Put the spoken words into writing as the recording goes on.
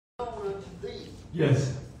unto thee.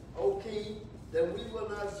 Yes. O King, that we will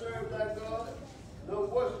not serve thy God, nor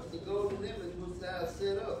worship the golden image which thou hast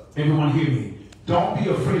set up. Everyone hear me. Don't be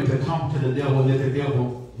afraid to come to the devil. Let the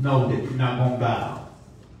devil know that you're not going to bow.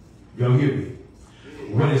 Y'all hear me?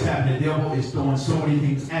 What is happening? The devil is throwing so many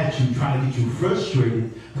things at you, trying to get you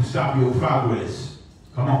frustrated to stop your progress.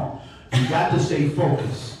 Come on. You got to stay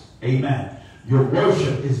focused. Amen. Your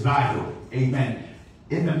worship is vital. Amen.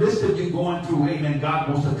 In the midst of you going through, amen, God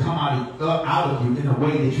wants to come out of you in a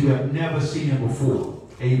way that you have never seen him before.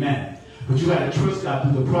 Amen. But you got to trust God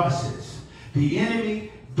through the process. The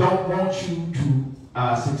enemy don't want you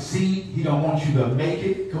to succeed. He don't want you to make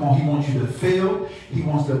it. Come on, he wants you to fail. He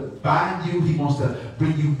wants to bind you. He wants to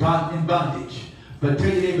bring you in bondage. But tell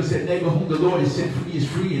your neighbor, said, neighbor, whom the Lord has sent free is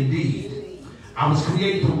free indeed. I was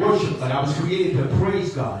created to worship God. I was created to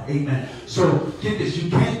praise God. Amen. So get this. You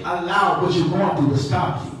can't allow what you're going through to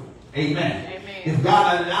stop you. Amen. Amen. If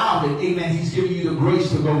God allowed it, amen, he's giving you the grace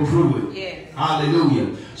to go through it. Yes.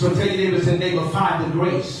 Hallelujah. So tell your neighbor, say, neighbor, find the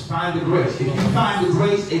grace. Find the grace. If you find the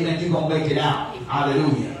grace, amen, you're going to make it out.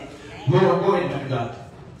 Hallelujah. Lord, go ahead, man, God.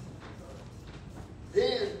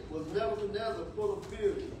 Then was Nebuchadnezzar full of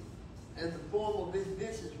fury, and the form of his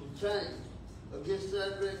visage was changed against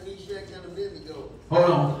Shadrach, Meshach, and Abednego. Hold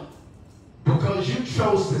on. Because you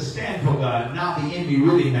chose to stand for God, now the enemy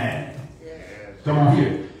really mad. Yes. Come on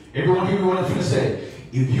here. Everyone hear me what I'm going to say.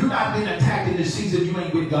 If you're not being attacked in this season, you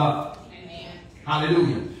ain't with God. Amen.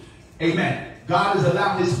 Hallelujah. Amen. God is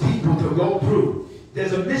allowing his people to go through.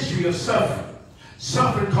 There's a mystery of suffering.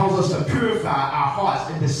 Suffering calls us to purify our hearts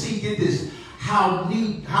and to see, get this, how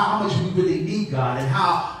much we really need God and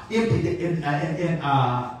how empty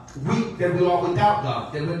and weak that we are without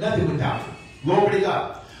God, that we're nothing without him. Glory to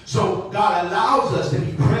God. So God allows us to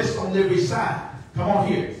be pressed on every side. Come on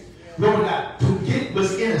here. Glory to God. To get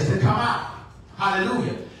what's in us to come out.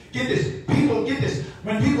 Hallelujah. Get this. People, get this.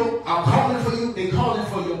 When people are calling for you, they're calling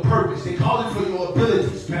for your purpose. They're calling for your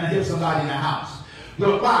abilities. Trying to help somebody in the house.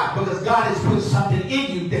 Look, why? Because God has put something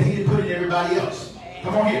in you that he didn't put in everybody else.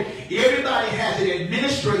 Come on here. Everybody has an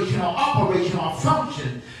administration or operation or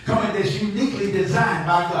function coming that's uniquely designed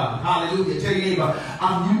by God. Hallelujah. Tell your neighbor,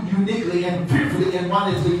 I'm uniquely and fearfully and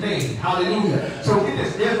wonderfully made. Hallelujah. So get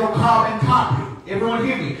this. There's no carbon copy. Everyone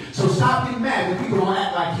hear me. So stop getting mad when people don't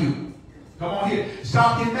act like you. Come on here.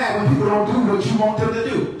 Stop getting mad when people don't do what you want them to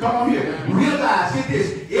do. Come on here. Realize, get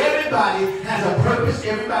this. Everybody has a purpose.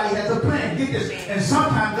 Everybody has a plan. Get this. And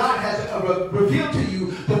sometimes God has revealed to you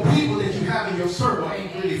the people that you have in your circle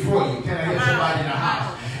ain't really for you. Can I hear somebody in the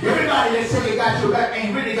house? Everybody that say they got your back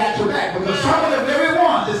ain't really got your back. Because some of the very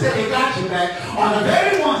ones that say they got your back are the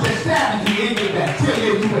very ones that stabbing you in your back. Tell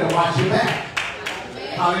you, you better watch your back.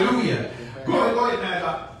 Hallelujah. Go ahead,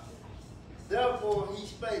 man. Therefore he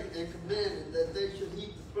spake and commanded that they should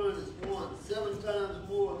heat the furnace 7 times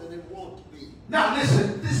more than it wont to be. Now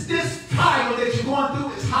listen, this trial that you're going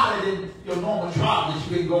through is hotter than your normal trial that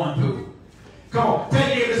you've been going through. Come on, tell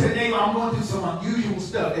your neighbor, say, neighbor, I'm going through some unusual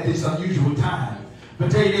stuff at this unusual time.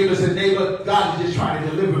 But tell your neighbor, say, neighbor, God is just trying to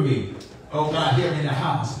deliver me. Oh God, hear me in the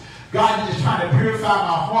house. God is just trying to purify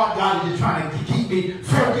my heart. God is just trying to keep me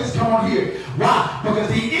focused. Come on here. Why? Because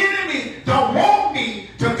the enemy don't want me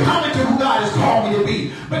to come into who God has called me to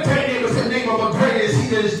be. But tell your neighbor, say, neighbor, but greater is he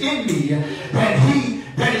that is in me than he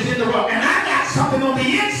that is in the world. And I got something on the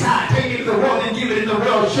inside. Take it to the world and give it in the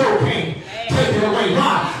world. Sure can't take it away.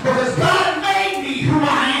 Why? Because God made me who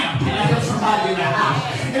I am. Can I help somebody in the house?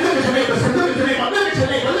 And look at your neighbor. Say, look at your neighbor. Look at your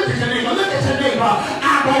neighbor. Look at your neighbor. Look at your neighbor.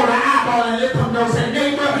 Eyeball to eyeball, and let them know. Say,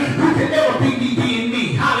 neighbor, you can never beat me being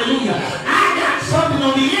me. Hallelujah. I got something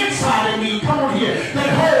on the inside of me. Come on here. That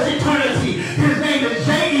holds eternity. His name is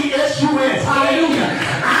J-E-S-U-S. Hallelujah.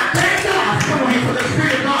 I thank God. Come on here for the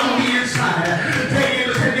Spirit of God on the inside.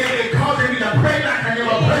 It's causing me to pray like I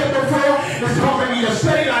never prayed before. It's causing me to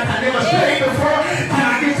study like I never studied before. Can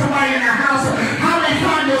I get somebody in the house? How many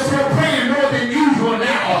find yourself praying more than usual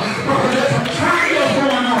now? Because there's some trials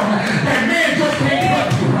going on that man just can't help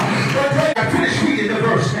you. But I finish reading the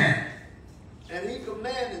verse, man. And he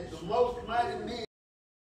commanded the most mighty men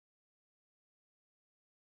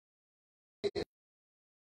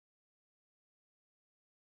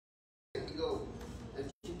to go and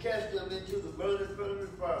to cast them into the burning furnace.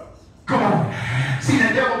 Come on. See,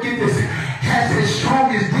 the devil, get this, has his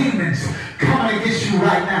strongest demons coming against you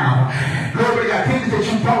right now. Glory to God. Things that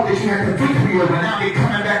you thought that you had the victory over, now they're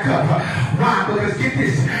coming back up. Why? Because get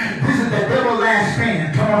this. This is the devil's last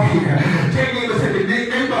stand. Come on here. Tell your neighbor, say,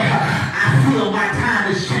 neighbor, I feel my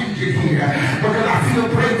time is changing here. Because I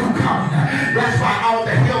feel breakthrough coming. That's why all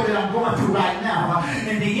the hell that I'm going through right now.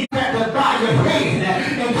 And the impact of by your head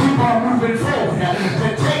and keep on moving forward. To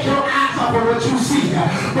take your God for what you see.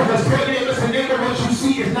 Because tell your neighbor, say, neighbor, what you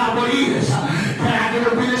see is not what it is. Can I get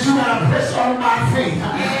a witness? You got to press on by faith.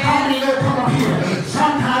 How many know? Come on here.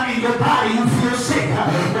 Sometime in your body you feel sick.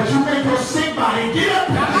 But you make your sick body get up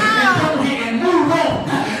and come here and move on.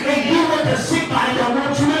 And do what the sick body don't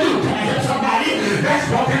want you to do. Can I hear somebody that's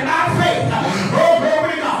walking by faith? Oh,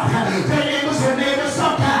 glory to God. Tell your neighbor, say, neighbor,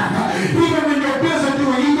 sometime, even when your bills are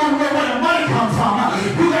due and you don't know where the money comes from,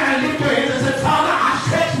 you got to lift your hands and say, Father, I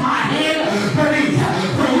stretch my hand for thee.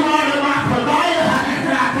 For you are my provider,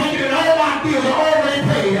 and I think that all my bills are already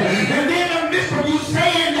paid. And then in the midst of you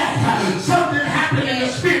saying that, something happened in the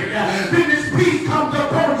spirit. Then this peace comes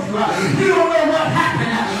upon you. You don't know what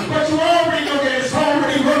happened, but you already know that it's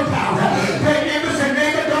already worked out. Hey, neighbor, say,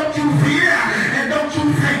 neighbor, don't you fear and don't you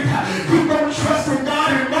faint. Keep on trusting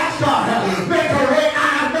God and watch God make a way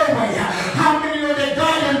out of no way. How many know that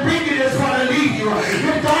God didn't bring you this far to leave you?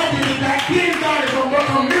 If God did it back then, God is going to work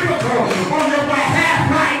a miracle on your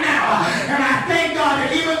behalf right now. And I thank God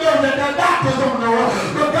that even though that the doctors don't know,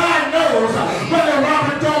 but God knows. Brother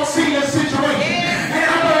Robert don't see your situation. And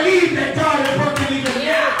I believe that God is working even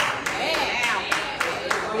now.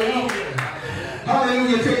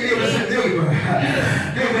 Hallelujah. Take it as a neighbor.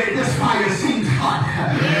 Neighbor, this fire seems hot.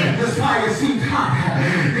 This fire seems hot.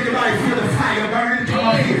 Anybody feel the fire burning? Come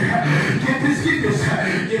on here. Get this, get this.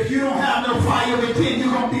 If you don't have no fire within,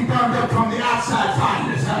 you're going to be burned up from the outside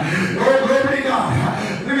fires. Oh, glory to God.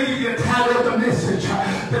 Let me give you the title of the message.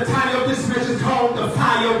 The title of this message is called The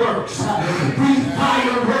Fireworks. These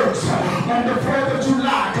fireworks on the 4th of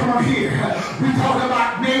July. Come on here. We talk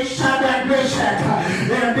about Shadrach, Meshach,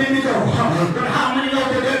 and Abednego. But how many know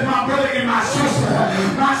that there's my brother and my sister,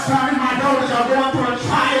 my son and my daughters are going through a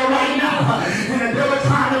trial right now, and the devil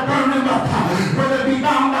trying to burn them up, whether it be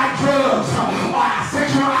bound by drugs or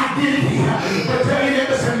sexual identity. But tell you that,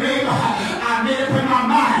 listen, neighbor, I made up in my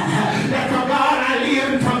mind that for God I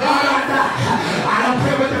live and for God I die. I don't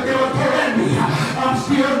care what the devil throw at me. I'm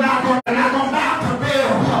still not going to bow to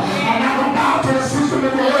Baal. I'm not going to bow to the system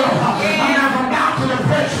of the world. I'm not going to bow to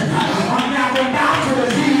depression. I'm not going to bow to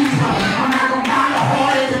disease. I'm not going to bow to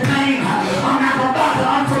heartache and pain. I'm not going to bow to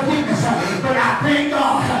unforgiveness. But I thank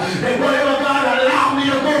God that whatever God allowed me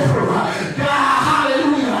to go through, God,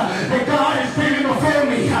 hallelujah, that God is standing before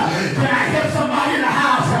me. Can I help somebody in the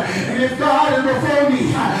house? And if God is before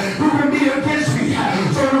me, who can be against me?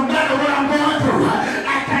 So no matter what I'm going through,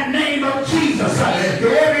 at the name of Jesus,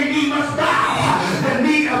 every knee must bow. The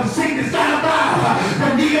knee of sickness got to bow.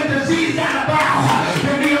 The knee of disease got to bow.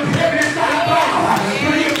 The knee of heaviness got to bow. The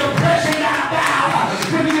knee of depression got to bow.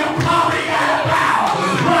 The knee of poverty got to bow.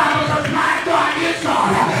 Why? Because my God is God.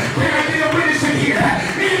 Can I get a witness in here?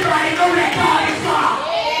 Anybody know that God is God?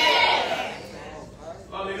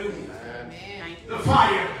 Hallelujah. The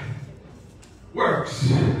fire works.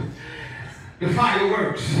 The fire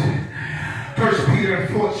works. 1 Peter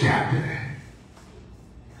 4th chapter.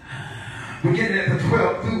 Beginning at the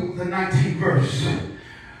 12th through the 19th verse.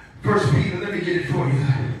 1 Peter, let me get it for you.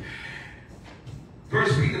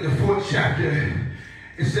 1 Peter, the 4th chapter,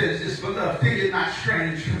 it says this, beloved, think it not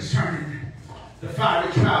strange concerning the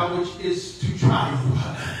fiery trial which is to try you.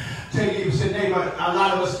 Tell you, say, neighbor, a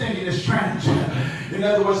lot of us thinking it's strange. In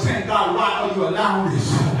other words, saying, God, why are you allowing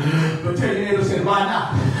this? But tell your neighbor, say, why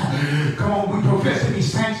not? Come on, we profess to be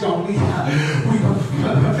saints, don't we? We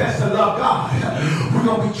profess to love God. We're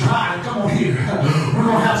going to be tried. Come on here. We're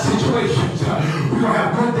going to have situations. We're going to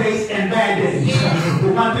have good days and bad days.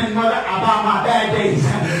 But one thing, mother, about my bad days,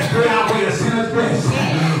 they outweigh a sinner's blessed.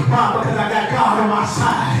 Why? Because I got God on my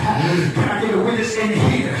side. Can I get a witness in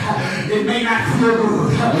here? It may not feel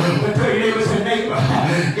good, but tell your neighbor, say, neighbor,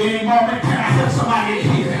 any moment, can I help somebody in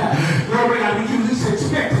here? Glory to God, we use this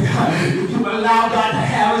expected. If you allow God to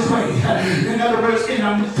have his way. In other words, in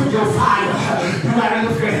the midst of your fire, you got to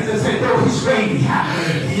lift your hands and say, though he's reigning,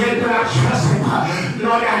 yet do I trust him.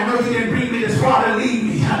 Lord, I know you didn't bring me this far to leave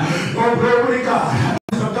me. Oh, glory to God.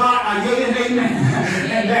 So God, yea and amen.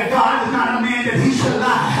 And that God is not a man that he should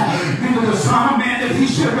lie, neither the son of man that he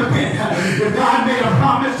should repent. If God made a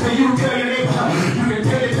promise to you, tell your neighbor, you can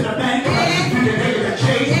take it to the bank, you can take it to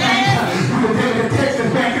Chase Bank, you can take it to Texas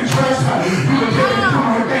Bank and Trust, you can take it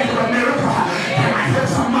to Bank of America. Can I help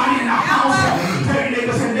somebody in the house? Tell your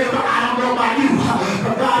neighbor, say, neighbor, I don't know about you,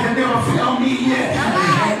 but God has never failed me yet,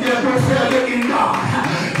 and there's no failure in God.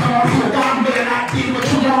 Come on here, God may not do what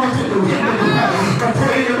you want to do.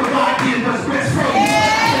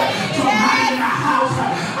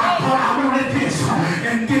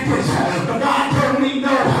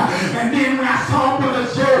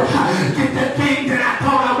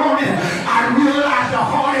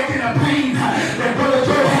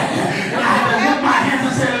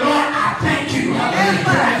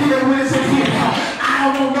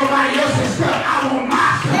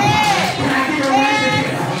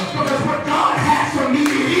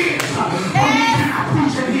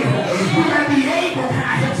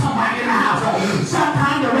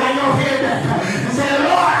 Sometimes to write your head back and say,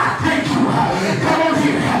 Lord, I thank you. Come on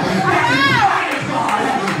here. Let me pray, God,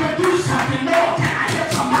 to do something. Lord, can I help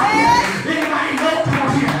somebody? Anybody know? Come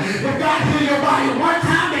on here. If God heal your body one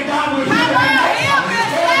time, then God will heal it again.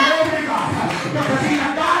 Because he's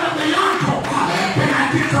a God of the uncle. Can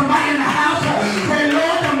I get somebody in the house? Say,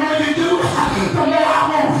 Lord, the more you do, the more I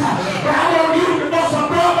want. But I want you to most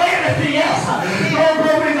above everything else. Lord,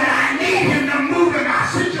 glory that I need him to move in my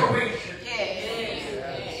situation.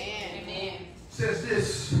 Says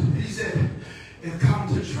this, he said, it come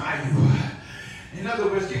to try you. In other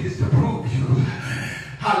words, it is to prove you.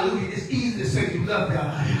 Hallelujah. It's easy to say you love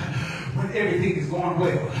God when everything is going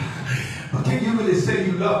well. But can you really say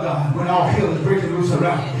you love God when all hell is breaking loose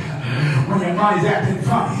around you? When your money's acting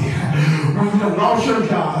funny? When you done lost your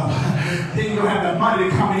job? Then you don't have the money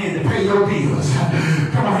coming in to pay your bills.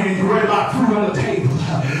 Come on here, and you're worried about food on the table.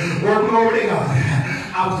 Oh, glory to God.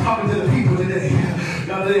 I was talking to the people today,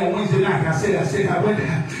 the other day on Wednesday night. I went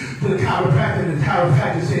to the chiropractor, and the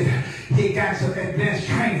chiropractor said he got some advanced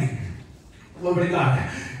training. Glory to God.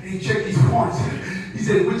 And he checked these points. He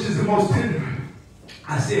said, which is the most tender?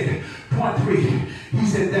 I said, point 3. He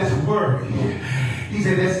said, that's worry. He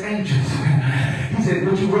said, that's anxious. He said,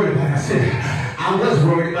 what you worried about? I said, I was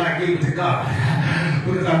worried, but I gave it to God.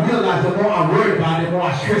 Because I realized the more I worried about it, the more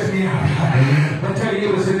it stressed me out. But tell you,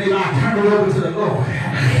 it was a neighbor, I turned it over to the Lord.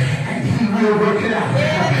 And he will work it out.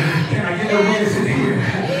 Can I get a witness in here?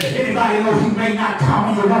 Anybody know he may not come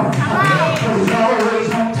on the morning, but he's always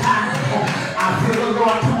on time. I feel the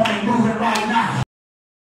Lord come on and moving right now.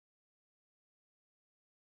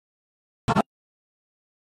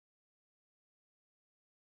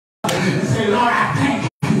 And say, Lord, I thank you.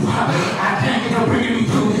 I thank you for bringing me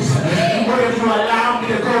through this. And whatever you allow me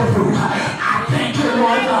to go through, I thank you,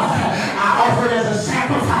 Lord God. I offer it as a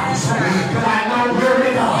sacrifice. Because I know, glory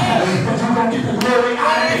to God, that you're going to get the glory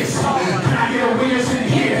out of this. Can I get a witness in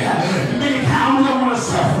here? Many times we don't want to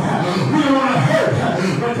suffer. We don't want to hurt.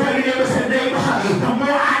 But tell you, listen, neighbor, the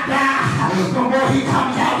more I die, the more he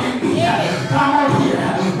comes out in me. Come on here.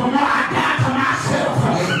 The more I die to myself,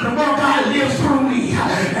 the more God lives through me.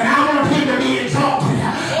 And I want him to be exalted.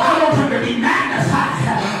 I want him to be magnified.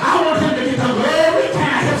 I want him to get the glory. Can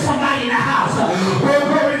I have somebody in the house? Well,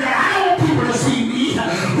 glory to God. I don't want people to see me.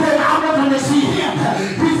 Well, I want them to see him.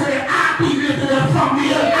 He said, I be lifted up from the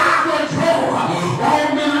earth. I will draw all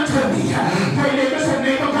men unto me. Pray that listen,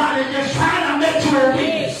 neighbor, God is just trying to make you a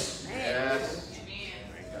witness. Yes.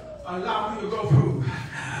 Allow me to go through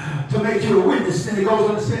to make you a witness. And it goes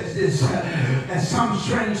on and says this, and some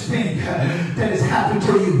strange thing that has happened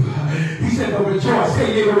to you. He said, but rejoice.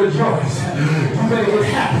 Hey, you will rejoice. You better get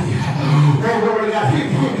happy. Oh, glory to God. Hear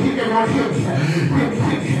me, everyone, hear me.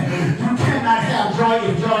 You cannot have joy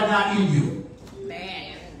if joy not in you.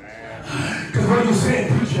 Because what you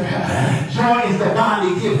said, preacher, joy is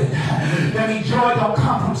divinely given. That means joy don't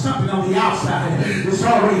come from something on the outside. It's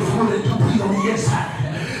already fluid and complete on the inside.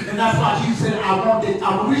 And that's why Jesus said,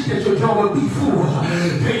 I wish that your joy would be full.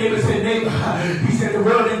 David said, neighbor, he said, the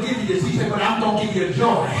world didn't give you this. He said, but I'm going to give you a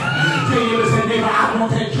joy. David said, neighbor, I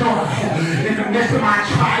want that joy. In the midst of my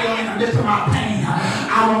trial, in the midst of my pain,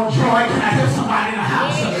 I want joy. Can I have somebody in the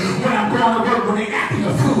house? When I'm going to work, when they're acting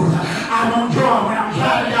a fool. I want joy when I'm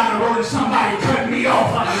driving down the road and somebody cut me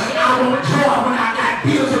off. I want joy when I got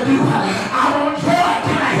bills to do. I want joy.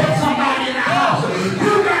 Can I have somebody in the house?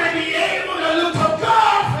 You got to be able to look to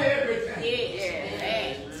God for everything.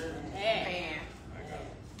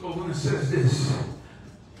 So when it says this,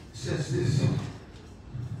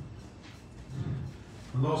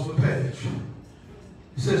 I lost my page.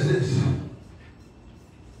 It says this.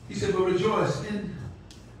 He said, but rejoice in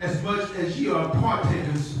as much as ye are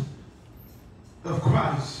partakers of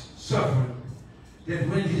Christ's suffering, that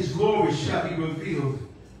when his glory shall be revealed,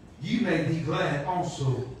 you may be glad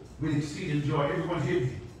also with exceeding joy. Everyone hear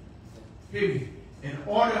me. Hear me. In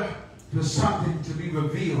order for something to be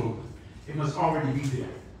revealed, it must already be there.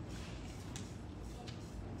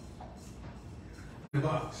 The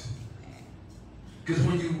box. Because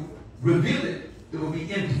when you reveal it, it will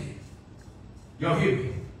be empty. Y'all hear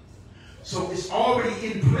me? So it's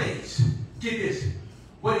already in place. Get this.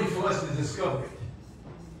 Waiting for us to discover it.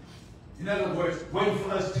 In other words, waiting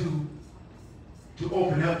for us to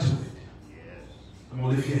open up to it. Yes. I'm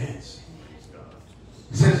going to lift your hands.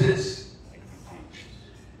 It says this.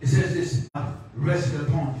 It says this. Rested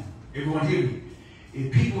upon you. Everyone hear me.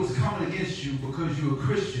 If people is coming against you because you're a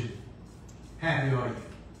Christian, happy are you?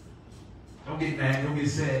 Don't get mad. Don't get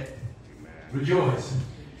sad. Amen. Rejoice.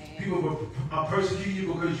 Amen. People are persecuting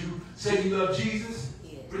you because you say you love Jesus.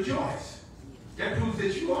 Yes. Rejoice. That proves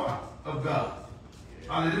that you are of God. Yes.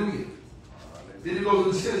 Hallelujah. Then it goes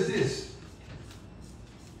and says this.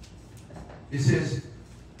 It says,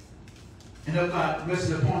 and of God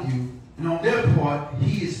rested upon you, and on their part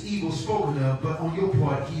he is evil spoken of, but on your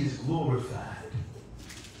part he is glorified.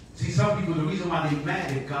 See, some people, the reason why they're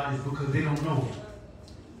mad at God is because they don't know him.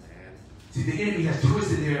 See, the enemy has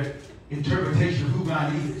twisted their interpretation of who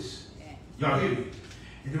God is. Y'all hear me?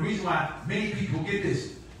 And the reason why many people, get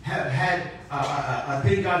this, have had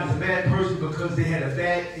think God is a bad person because they had a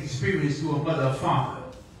bad experience through a mother or father.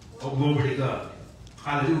 Oh, glory to God.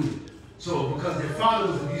 Hallelujah. So because their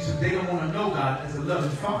father was abusive, they don't want to know God as a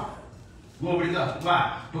loving father. Glory to God.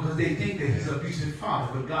 Why? Because they think that he's an abusive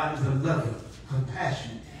father, but God is a loving,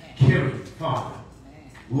 compassionate, caring father.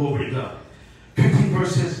 Glory to God. 15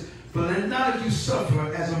 verse says, but let none of you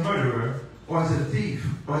suffer as a murderer, or as a thief,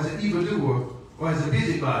 or as an evildoer, or as a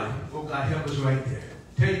busybody. Oh, God, help us right there.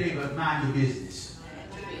 Tell your neighbor, mind your business.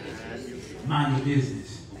 Mind your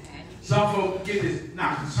business. Some folks get this,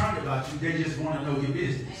 not concerned about you, they just want to know your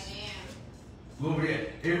business. Glory to God.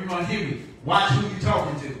 Everyone hear me. Watch who you're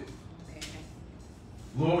talking to.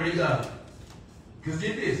 Glory to God. Because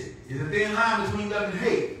get this, there's a thin line between love and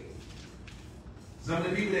hate. Some of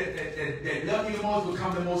the people that love you the most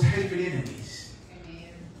become the most hated enemies. Amen.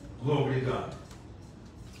 Glory to God.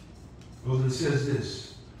 Because it says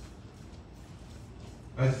this.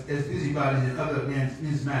 As busybodies and other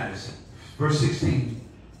men's matters. Verse 16.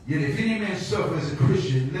 Yet if any man suffer as a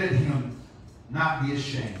Christian, let him not be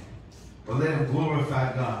ashamed, but let him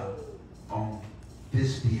glorify God on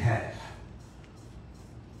this behalf.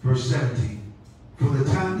 Verse 17. For the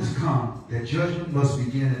time has come that judgment must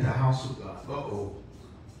begin at the house of God. Uh-oh.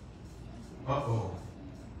 Uh-oh.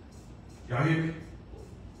 Y'all hear me?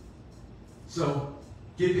 So,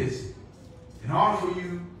 get this. In order for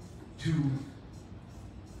you to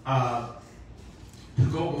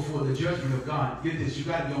go before the judgment of God, get this, you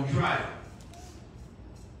got to be on trial.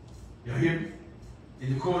 Y'all hear me?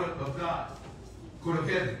 In the court of God, court of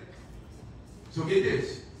heaven. So get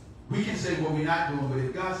this. We can say what we're not doing, but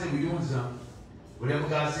if God said we're doing something, whatever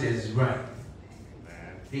God says is right.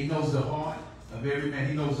 Amen. He knows the heart of every man.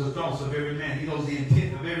 He knows the thoughts of every man. He knows the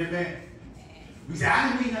intent of every man. We say, I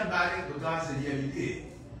didn't mean nothing by it, but God said, yeah, you did.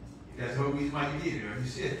 That's the reason why you did it, or you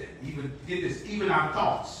said that. Even, get this, even our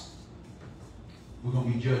thoughts, we're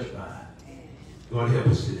going to be judged by. Lord, help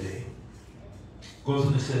us today. Goes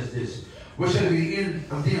on and says this. What shall be the end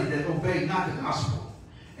of them that obey not the gospel?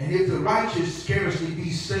 And if the righteous scarcely be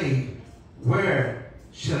saved, where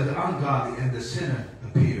shall the ungodly and the sinner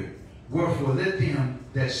appear? Wherefore let them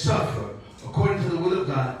that suffer according to the will of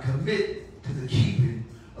God commit to the keeping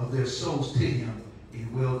of their souls to him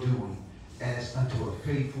in well-doing as unto a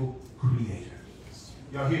faithful creator.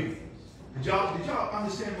 Y'all hear me? Did y'all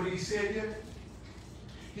understand what he said here?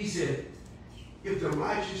 He said, if the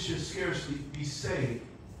righteous should scarcely be saved,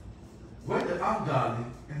 where the ungodly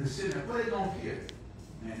and the sinner, where they going to appear?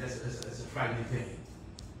 Man, that's a frightening thing.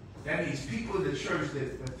 That means people in the church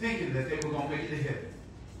that were thinking that they were going to make it to heaven.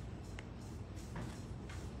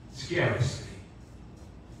 Scarcely.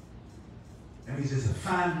 That means it's a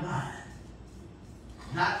fine line.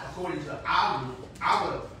 Not according to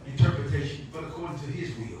our interpretation, but according to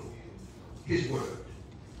his will, his word.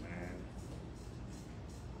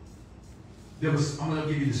 I'm going to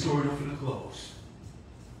give you the story for the close.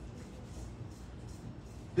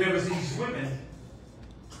 There was these women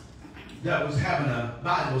that was having a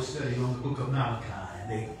Bible study on the book of Malachi.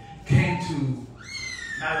 And they came to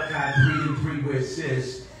Malachi 3:3, where it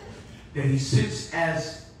says that he sits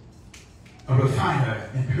as a refiner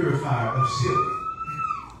and purifier of silver.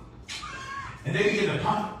 And they began to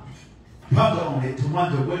ponder on it to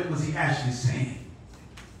wonder what was he actually saying.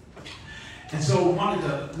 And so one of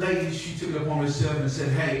the ladies, she took it upon herself and said,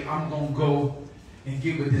 hey, I'm going to go and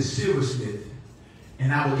get with this silversmith,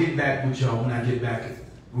 and I will get back with y'all when I get back.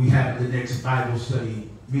 We have the next Bible study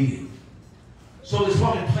meeting. So this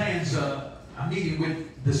woman plans a meeting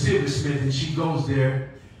with the silversmith, and she goes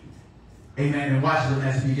there, amen, and watches them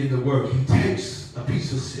as they begin to work. He takes a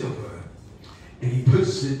piece of silver, and he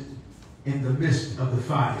puts it in the midst of the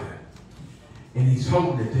fire, and he's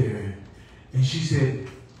holding it there. And she said,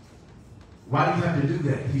 why do you have to do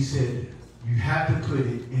that? He said, you have to put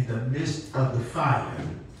it in the midst of the fire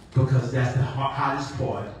because that's the hottest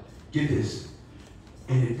part. Get this.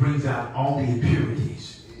 And it brings out all the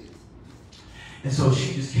impurities. And so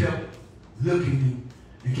she just kept looking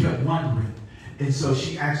and kept wondering. And so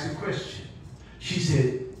she asked a question. She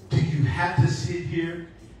said, do you have to sit here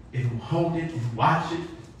and hold it and watch it?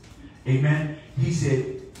 Amen. He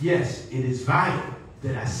said, yes, it is vital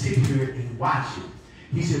that I sit here and watch it.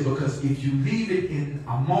 He said, because if you leave it in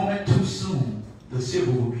a moment too soon, the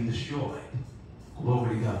silver will be destroyed.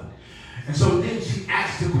 Glory to God. And so then she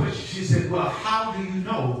asked the question. She said, well, how do you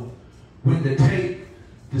know when to take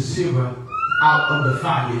the silver out of the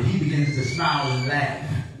fire? He begins to smile and laugh.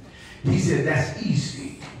 He said, that's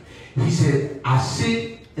easy. He said, I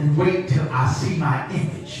sit and wait till I see my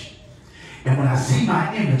image. And when I see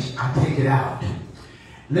my image, I take it out.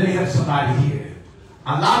 Let me have somebody here.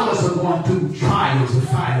 A lot of us are going through trials of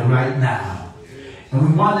fire right now. And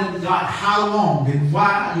we wonder, God, how long and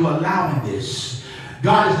why are you allowing this?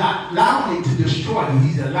 God is not allowing it to destroy you.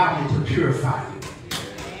 He's allowing it to purify you.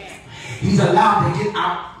 He's allowing to get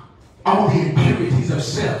out all the impurities of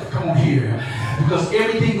self. Come on here. Because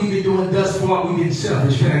everything we've been doing thus far, we've been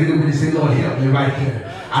selfish. Can I get a witness and say, Lord, help me right here.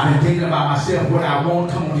 I've been thinking about myself, what I want,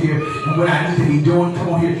 come on here, and what I need to be doing,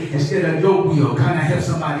 come on here, instead of your will. Can I help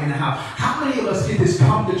somebody in the house? How many of us get this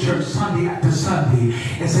come to church Sunday after Sunday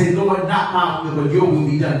and say, Lord, not my will, but your will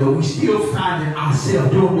be done, but we still finding ourselves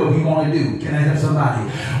doing what we want to do? Can I help somebody?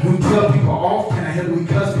 We tell people off, can I help? We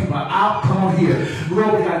cuss people out, come on here.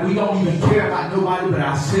 Glory to God, we don't even care about nobody but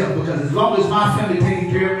ourselves, because as long as my family taking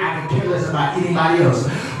care of it, I can care less about anybody else.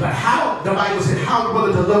 But how, the Bible said, how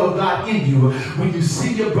brother the love of God in you, when you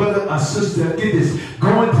see your brother or sister, get this,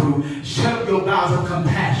 going through, shut up your bowels of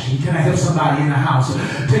compassion. Can I help somebody in the house?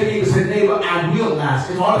 Tell your neighbor, say, neighbor, I realize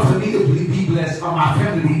in order for me to be blessed or my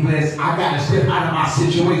family to be blessed, I got to step out of my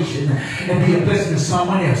situation and be a blessing to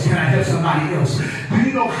someone else. Can I help somebody else? Do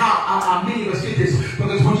you know how many of us get this?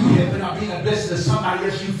 Because when you help and being a blessing to somebody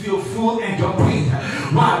else, you feel full and complete.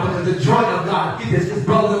 Why? Because the joy of God, get this, is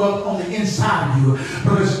bubbling up on the inside of you.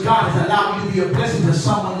 Because God has allowed you to be a blessing to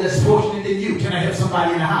someone less fortunate than you. Can I help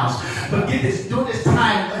somebody in the house? But get this, during this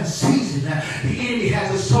time and season, the enemy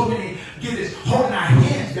has us so many, get this, holding our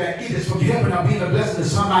hands back, get this, from helping or being a blessing to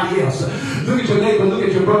somebody else. Look at your neighbor, look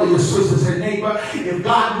at your brother, your sister, say, neighbor, if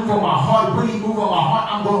God move on my heart, when he move on my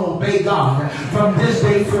heart, I'm going to obey God from this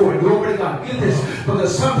day forward. Glory to God. Get this,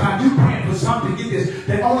 because sometimes you praying for something, get this,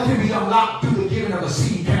 that only can be unlocked through the giving of a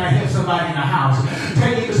seed. Can I help somebody in the house?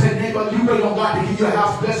 Tell neighbor, say, neighbor, you wait on God to give you a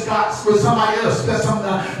house. Bless God with somebody else. Bless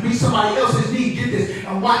meet somebody else's need. Get this,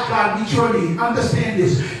 and watch God meet your need. Understand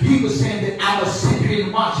this. He was saying that I must sit here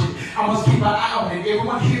and watch it. I must keep an eye on it.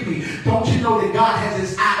 Everyone hear me. Don't you know that God has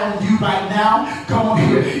his eye on you right now? Come on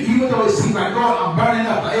here. Even though it seems like, Lord, I'm burning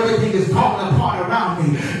up, everything is falling apart around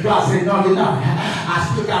me. God said, no, you're not. I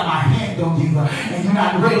still got my hand on you, and you're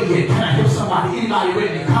not ready yet. Can I help somebody? Anybody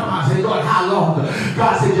ready to come on and say, Lord, how long?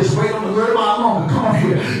 God said, just wait on the Lord while longer. Come on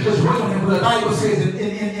here. Just wait on him. But the Bible says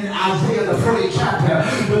in Isaiah, the 40th chapter,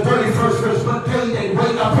 the 31st verse, but they that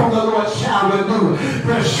wait upon the Lord shall renew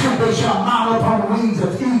their strength. They shall mount up on wings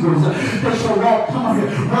of eagles. They shall walk, come on here,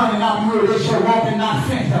 running out weary. They shall walk and not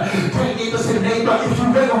faint. Tell your neighbor, say, neighbor, if you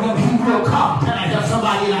wait on him, he will come. Can I have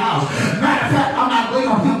somebody in the house? Matter of fact, I'm not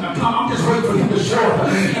waiting on him to come. I'm just waiting for him to show up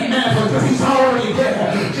and manifest, because he's already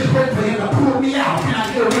there. Just wait for him to pull me out. Can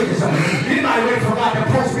I get a witness? Anybody wait for God to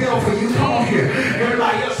post bill for you? Come on here.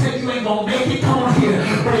 Everybody else said you ain't going to make it. Come on here.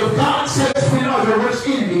 But if God says we are your worst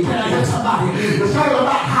enemy, can I help somebody? It's all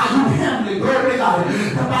about how you handle it. Glory to God.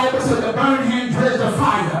 The Bible says the burning hand dreads the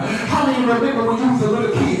fire. How many remember when you was a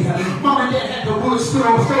little kid? Mom and dad had the wood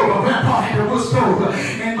stove, or grandpa had the wood stove,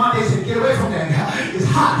 and mom said, get away from that. It's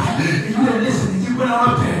hot. And you didn't listen. And you went on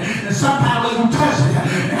up there. And sometimes when you touch it,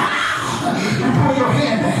 you pull your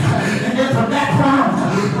hand back. And then from that point on,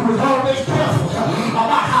 you was always careful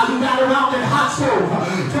about how you got around that hot stove.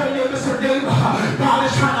 Tell your neighbor, God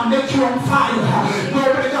is trying to make you on fire.